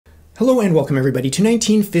Hello and welcome everybody to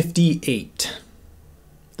 1958.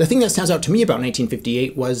 The thing that stands out to me about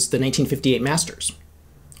 1958 was the 1958 Masters.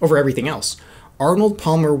 Over everything else, Arnold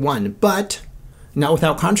Palmer won, but not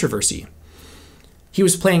without controversy. He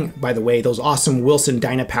was playing, by the way, those awesome Wilson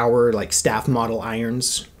Dynapower like staff model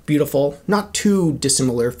irons. Beautiful, not too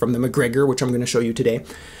dissimilar from the Macgregor, which I'm going to show you today.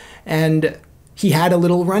 And he had a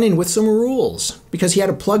little run-in with some rules because he had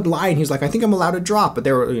a plugged line. He was like, I think I'm allowed to drop, but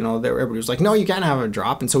everybody was like, no, you can't have a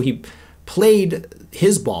drop. And so he played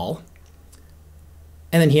his ball,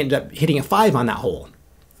 and then he ended up hitting a 5 on that hole.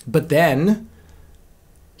 But then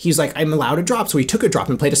he's like, I'm allowed to drop. So he took a drop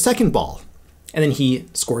and played a second ball. And then he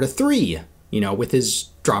scored a 3, with his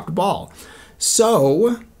dropped ball.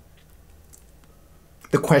 So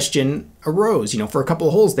the question arose, for a couple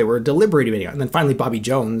of holes, they were deliberating. And then finally Bobby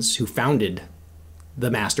Jones, who founded the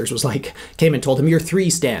Masters, came and told him, your 3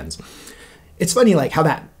 stands. It's funny, how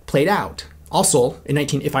that played out. Also,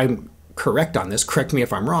 if I'm correct on this, correct me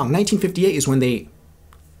if I'm wrong, 1958 is when they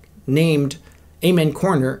named Amen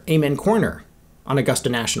Corner on Augusta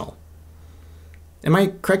National. Am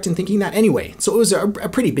I correct in thinking that? Anyway, so it was a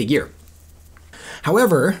pretty big year.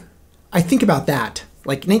 However, I think about that,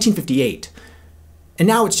 1958, and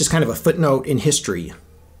now it's just kind of a footnote in history.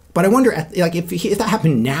 But I wonder, if that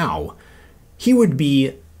happened now, he would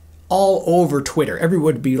be all over Twitter. Everyone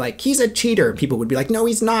would be like, he's a cheater. And people would be like, no,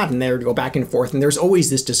 he's not. And they would go back and forth. And there's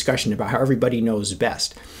always this discussion about how everybody knows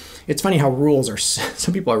best. It's funny how rules are,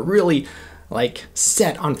 some people are really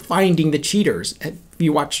set on finding the cheaters. If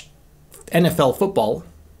you watch NFL football,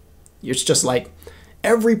 it's just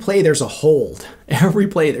every play there's a hold. Every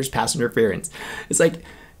play there's pass interference. It's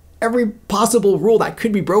every possible rule that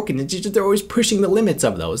could be broken. It's just they're always pushing the limits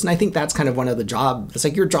of those. And I think that's kind of one of the jobs.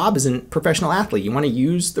 It's your job as a professional athlete. You want to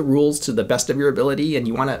use the rules to the best of your ability, and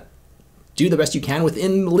you want to do the best you can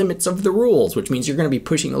within the limits of the rules, which means you're going to be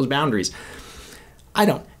pushing those boundaries.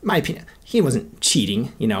 My opinion, he wasn't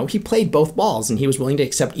cheating, he played both balls and he was willing to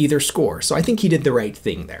accept either score. So I think he did the right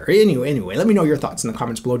thing there. Anyway, let me know your thoughts in the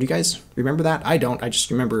comments below. Do you guys remember that? I don't. I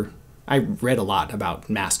just remember I read a lot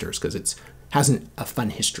about Masters because it has a fun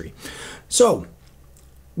history. So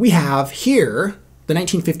we have here the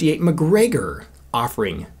 1958 Macgregor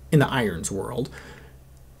offering in the irons world.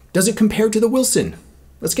 Does it compare to the Wilson?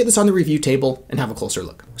 Let's get this on the review table and have a closer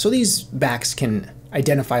look. So these backs can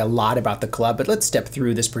identify a lot about the club, but let's step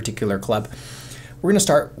through this particular club. We're going to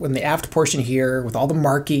start with the aft portion here with all the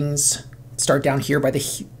markings. Start down here by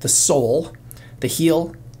the sole. The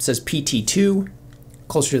heel says PT2.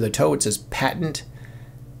 Closer to the toe it says patent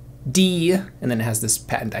D, and then it has this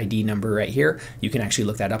patent ID number right here. You can actually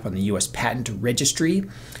look that up on the US Patent Registry.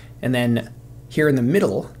 And then here in the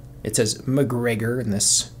middle it says Macgregor in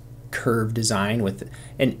this curved design with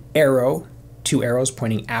an arrow, 2 arrows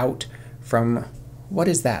pointing out from, what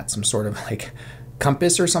is that? Some sort of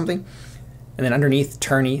compass or something. And then underneath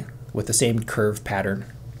Tourney with the same curve pattern.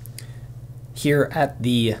 Here at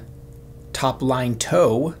the top line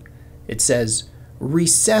toe, it says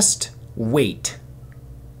recessed weight,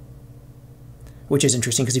 which is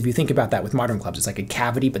interesting because if you think about that with modern clubs, it's like a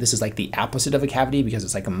cavity, but this is the opposite of a cavity because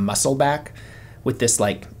it's a muscle back with this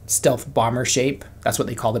stealth bomber shape. That's what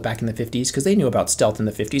they called it back in the 50s because they knew about stealth in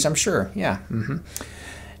the 50s, I'm sure. Yeah.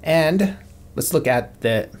 And let's look at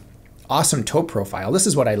the awesome toe profile. This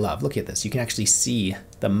is what I love. Look at this. You can actually see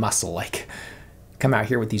the muscle come out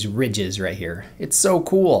here with these ridges right here. It's so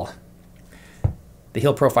cool. The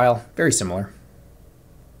heel profile, very similar.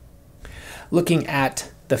 Looking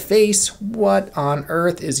at the face, what on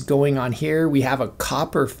earth is going on here? We have a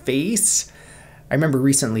copper face. I remember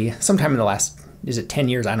recently, sometime in the last, is it 10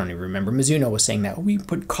 years? I don't even remember. Mizuno was saying that we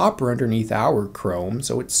put copper underneath our chrome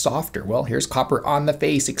so it's softer. Well, here's copper on the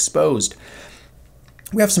face exposed.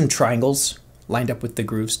 We have some triangles lined up with the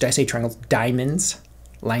grooves. Did I say triangles? Diamonds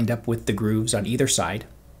lined up with the grooves on either side.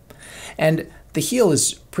 And the heel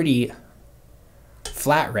is pretty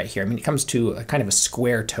flat right here. I mean, it comes to a kind of a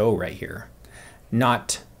square toe right here.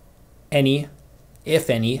 Not any, if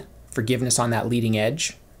any, forgiveness on that leading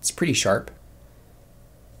edge. It's pretty sharp.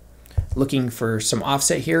 Looking for some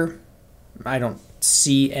offset here. I don't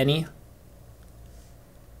see any.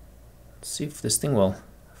 Let's see if this thing will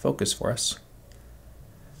focus for us.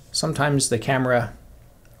 Sometimes the camera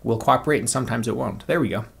will cooperate and sometimes it won't. There we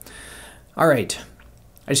go. All right.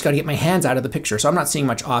 I just got to get my hands out of the picture, so I'm not seeing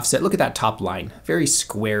much offset. Look at that top line. Very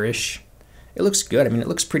squarish. It looks good. I mean, it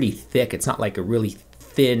looks pretty thick. It's not like a really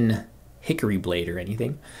thin hickory blade or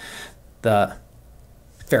anything. The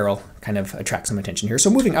ferrule kind of attracts some attention here. So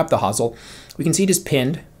moving up the hosel, we can see it is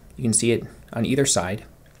pinned. You can see it on either side.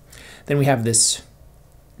 Then we have these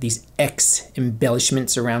X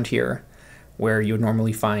embellishments around here where you would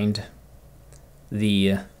normally find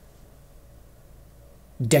the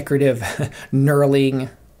decorative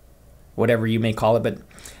knurling, whatever you may call it, but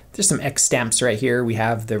there's some X stamps right here. We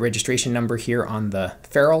have the registration number here on the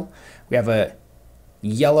ferrule. We have a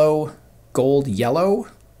yellow, gold yellow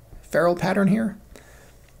ferrule pattern here.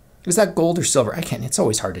 Is that gold or silver? I can't, it's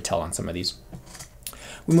always hard to tell on some of these.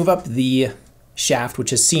 We move up the shaft,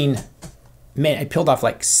 which has seen, man, I peeled off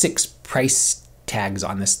like 6 price tags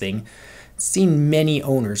on this thing. It's seen many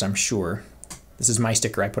owners, I'm sure. This is my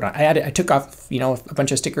sticker I put on. I took off, you know, a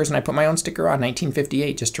bunch of stickers and I put my own sticker on,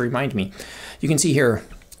 1958, just to remind me. You can see here,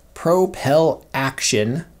 Propel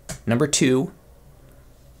Action number 2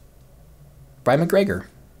 by Macgregor.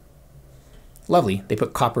 Lovely. They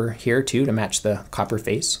put copper here too to match the copper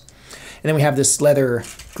face. And then we have this leather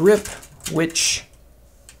grip, which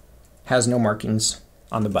has no markings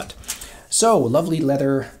on the butt. So lovely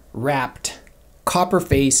leather wrapped, copper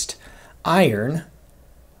faced iron.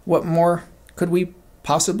 What more could we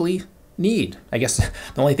possibly need? I guess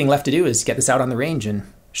the only thing left to do is get this out on the range and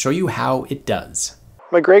show you how it does.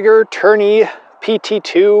 Macgregor Tourney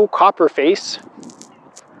PT2 copper face.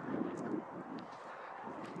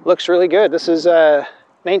 Looks really good. This is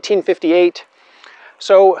 1958.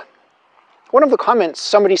 So one of the comments,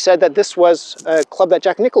 somebody said that this was a club that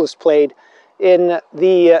Jack Nicklaus played in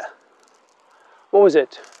the, what was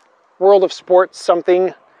it? World of Sports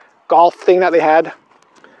something, golf thing that they had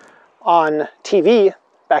on TV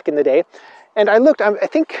back in the day. And I looked, I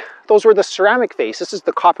think those were the ceramic face. This is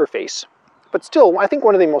the copper face. But still, I think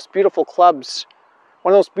one of the most beautiful clubs,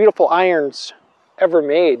 one of those beautiful irons ever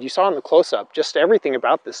made. You saw in the close-up, just everything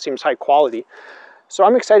about this seems high quality. So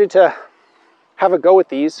I'm excited to have a go with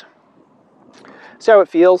these, see how it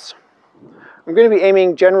feels. I'm going to be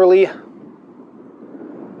aiming generally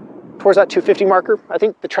towards that 250 marker. I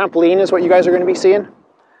think the trampoline is what you guys are going to be seeing.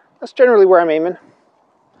 That's generally where I'm aiming.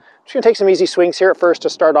 I'm just going to take some easy swings here at first to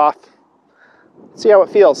start off. See how it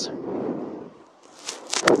feels.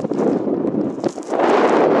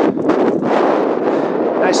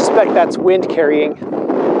 I suspect that's wind carrying.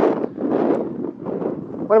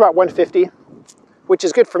 What about 150? Which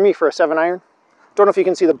is good for me for a 7-iron. Don't know if you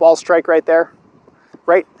can see the ball strike right there,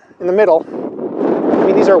 right in the middle. I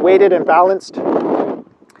mean, these are weighted and balanced.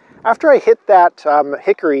 After I hit that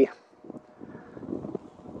hickory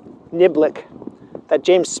niblick, that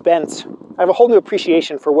James Spence, I have a whole new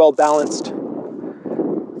appreciation for well-balanced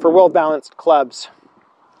clubs.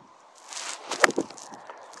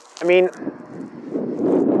 I mean,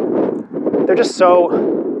 they're just so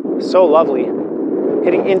lovely.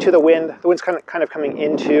 Hitting into the wind. The wind's kind of coming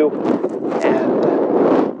into and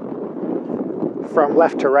from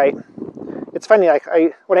left to right. It's funny, like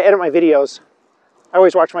when I edit my videos, I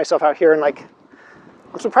always watch myself out here and like,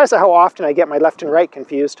 I'm surprised at how often I get my left and right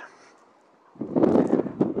confused.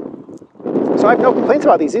 So I have no complaints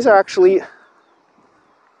about these. These are actually,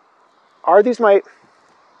 I've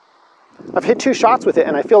hit 2 shots with it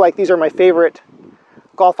and I feel like these are my favorite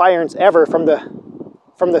golf irons ever from the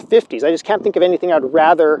 50s. I just can't think of anything I'd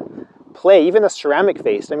rather play, even the ceramic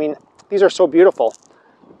face. I mean, these are so beautiful.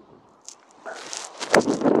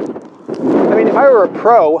 I mean, if I were a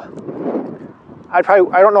pro, I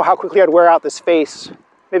don't know how quickly I'd wear out this face.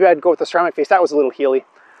 Maybe I'd go with the ceramic face. That was a little heely.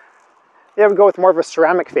 Maybe I would go with more of a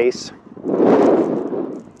ceramic face.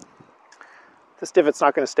 This divot's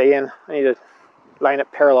not going to stay in. I need to line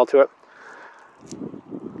it parallel to it.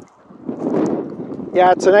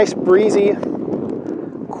 Yeah, it's a nice breezy,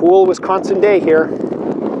 cool Wisconsin day here.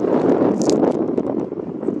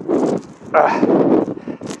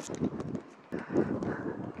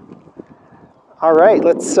 All right,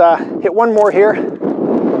 let's hit one more here,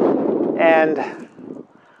 and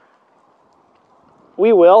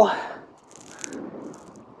we will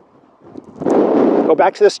go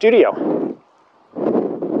back to the studio.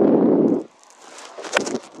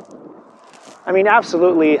 I mean,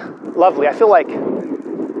 absolutely lovely. I feel like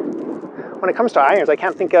when it comes to irons, I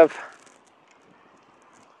can't think of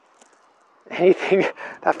anything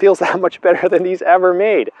that feels that much better than these ever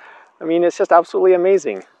made. I mean, it's just absolutely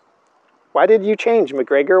amazing. Why did you change,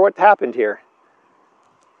 Macgregor? What happened here?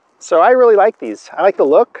 So I really like these. I like the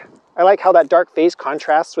look. I like how that dark face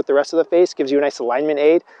contrasts with the rest of the face, gives you a nice alignment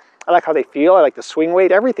aid. I like how they feel. I like the swing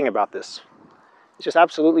weight, everything about this. It's just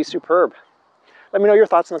absolutely superb. Let me know your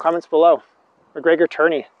thoughts in the comments below. Macgregor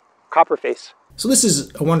Tourney, copper face. So this is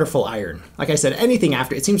a wonderful iron. Like I said, anything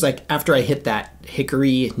after, it seems like after I hit that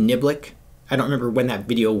hickory niblick, I don't remember when that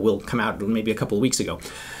video will come out, maybe a couple of weeks ago.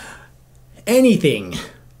 Anything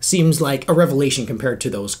seems like a revelation compared to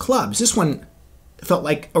those clubs. This one felt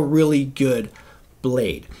like a really good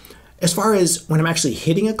blade. As far as when I'm actually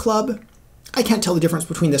hitting a club, I can't tell the difference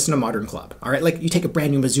between this and a modern club. All right, like you take a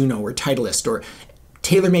brand new Mizuno or Titleist or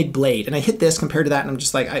TaylorMade blade, and I hit this compared to that, and I'm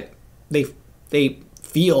just like, they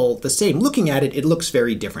feel the same. Looking at it, it looks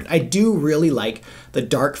very different. I do really like the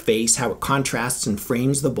dark face, how it contrasts and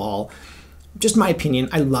frames the ball. Just my opinion,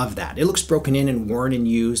 I love that. It looks broken in and worn and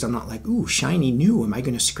used. I'm not like, ooh, shiny new. Am I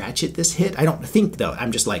going to scratch it this hit? I don't think, though.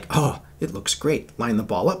 I'm just like, oh, it looks great. Line the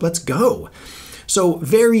ball up. Let's go. So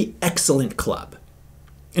very excellent club.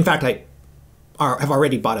 In fact, I have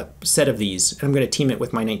already bought a set of these, and I'm going to team it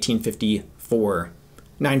with my 1954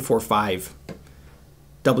 945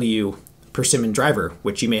 W Persimmon driver,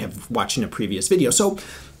 which you may have watched in a previous video. So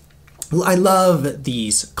I love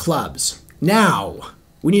these clubs. Now,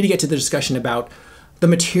 we need to get to the discussion about the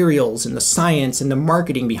materials and the science and the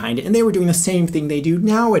marketing behind it. And they were doing the same thing they do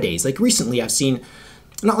nowadays. Like recently I've seen,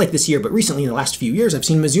 not like this year, but recently in the last few years, I've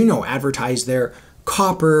seen Mizuno advertise their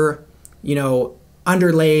copper,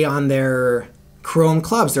 underlay on their chrome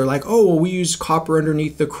clubs. They're like, oh, well, we use copper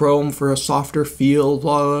underneath the chrome for a softer feel,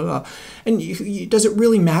 blah, blah, blah. And does it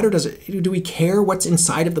really matter? Do we care what's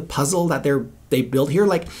inside of the puzzle that they build here?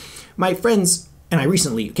 Like my friends and I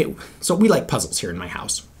recently, so we like puzzles here in my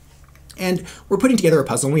house. And we're putting together a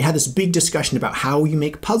puzzle, and we had this big discussion about how you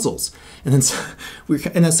make puzzles. And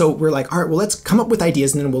then so we're like, all right, well, let's come up with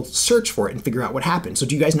ideas, and then we'll search for it and figure out what happened. So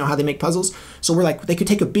do you guys know how they make puzzles? So we're like, they could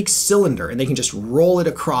take a big cylinder, and they can just roll it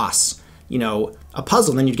across, a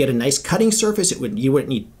puzzle, and then you'd get a nice cutting surface. You wouldn't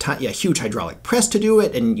need a huge hydraulic press to do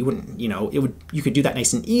it, and you wouldn't, you could do that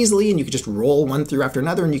nice and easily, and you could just roll one through after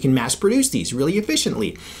another, and you can mass produce these really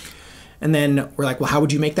efficiently. And then we're like, well, how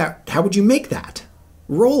would you make that? How would you make that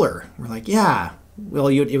roller? We're like, yeah, well,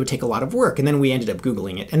 it would take a lot of work. And then we ended up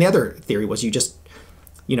Googling it. And the other theory was you just,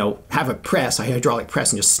 have a hydraulic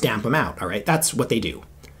press, and just stamp them out. All right, that's what they do.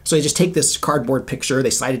 So they just take this cardboard picture,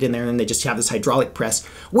 they slide it in there, and then they just have this hydraulic press,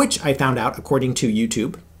 which I found out, according to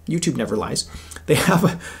YouTube. YouTube never lies.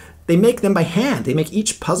 They make them by hand. They make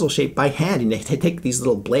each puzzle shape by hand, and they take these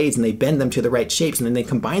little blades and they bend them to the right shapes, and then they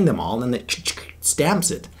combine them all, and then it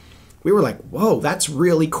stamps it. We were like, whoa, that's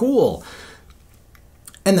really cool.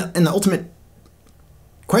 And the ultimate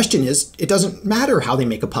question is, it doesn't matter how they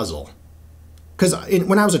make a puzzle. Because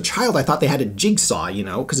when I was a child, I thought they had a jigsaw,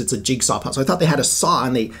 because it's a jigsaw puzzle. I thought they had a saw,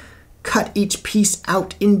 and they cut each piece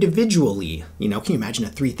out individually. Can you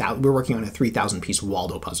imagine we're working on a 3,000 piece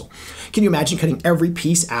Waldo puzzle. Can you imagine cutting every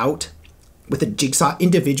piece out with a jigsaw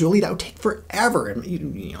individually? That would take forever.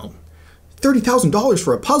 $30,000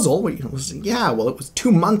 for a puzzle. Yeah, well, it was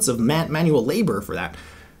 2 months of manual labor for that.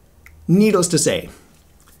 Needless to say,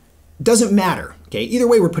 doesn't matter. Okay, either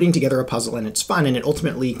way, we're putting together a puzzle, and it's fun, and it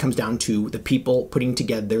ultimately comes down to the people putting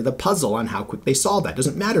together the puzzle on how quick they solve that.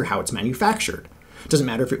 Doesn't matter how it's manufactured. Doesn't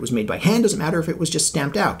matter if it was made by hand. Doesn't matter if it was just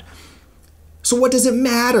stamped out. So what does it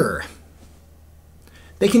matter?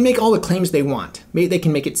 They can make all the claims they want. Maybe they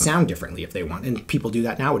can make it sound differently if they want, and people do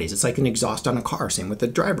that nowadays. It's like an exhaust on a car, same with a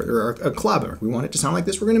driver or a club. Or we want it to sound like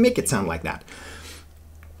this, we're going to make it sound like that.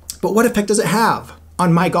 But what effect does it have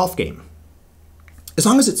on my golf game? As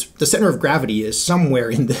long as the center of gravity is somewhere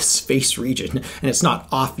in this face region, and it's not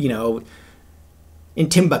off, in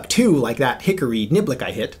Timbuktu like that hickory niblick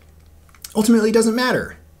I hit, ultimately it doesn't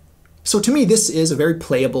matter. So to me, this is a very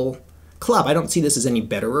playable club. I don't see this as any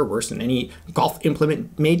better or worse than any golf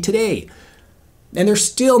implement made today. And they're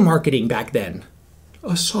still marketing back then.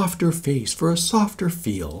 A softer face for a softer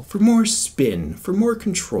feel, for more spin, for more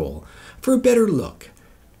control, for a better look.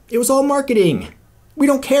 It was all marketing. We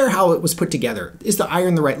don't care how it was put together. Is the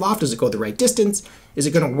iron the right loft? Does it go the right distance? Is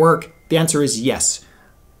it going to work? The answer is yes.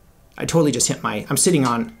 I totally just hit I'm sitting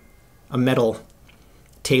on a metal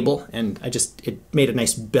table, and it made a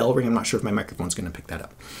nice bell ring. I'm not sure if my microphone's going to pick that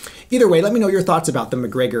up. Either way, let me know your thoughts about the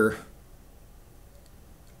Macgregor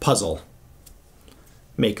puzzle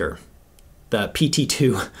maker, the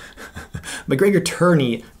PT2 Macgregor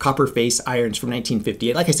Tourney copper face irons from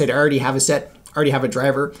 1958. Like I said, I already have a set, already have a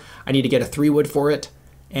driver. I need to get a 3-wood for it,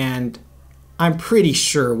 and I'm pretty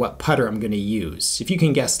sure what putter I'm going to use. If you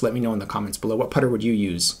can guess, let me know in the comments below. What putter would you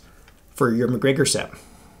use for your Macgregor set?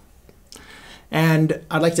 And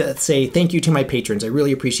I'd like to say thank you to my patrons. I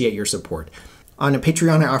really appreciate your support. On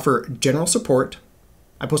Patreon, I offer general support.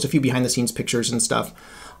 I post a few behind-the-scenes pictures and stuff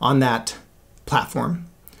on that platform.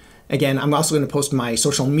 Again, I'm also going to post my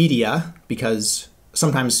social media, because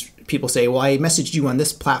sometimes people say, well, I messaged you on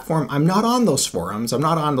this platform. I'm not on those forums. I'm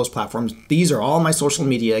not on those platforms. These are all my social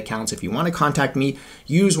media accounts. If you want to contact me,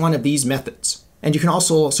 use one of these methods. And you can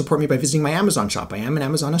also support me by visiting my Amazon shop. I am an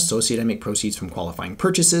Amazon associate. I make proceeds from qualifying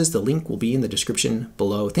purchases. The link will be in the description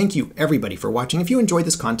below. Thank you, everybody, for watching. If you enjoyed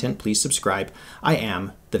this content, please subscribe. I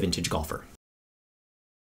am The Vintage Golfer.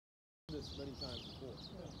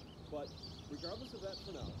 But regardless of that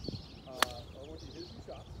for now, I want you to hit a few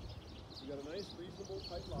shots. You got a nice, reasonable,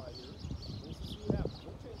 tight lie here. Let's just see what happens.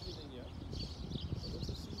 Don't change anything yet. But let's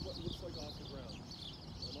just see what it looks like off the ground.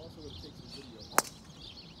 And I'm also going to take some video.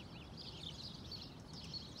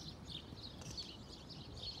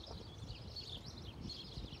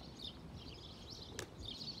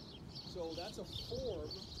 So that's a form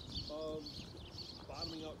of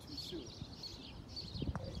bottoming out too soon.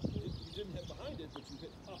 You didn't hit behind it, but you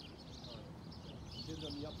hit up on it. You hit it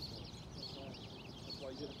on the upswing. That's why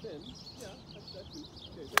you hit a pin. Yeah, that's good.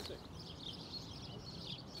 Okay, same thing.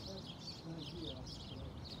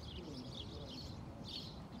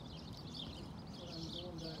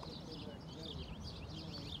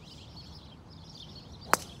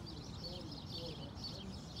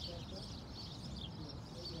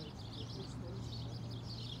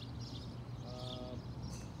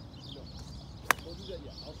 No, don't do that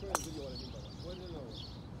yet. I'll show you the video what I mean.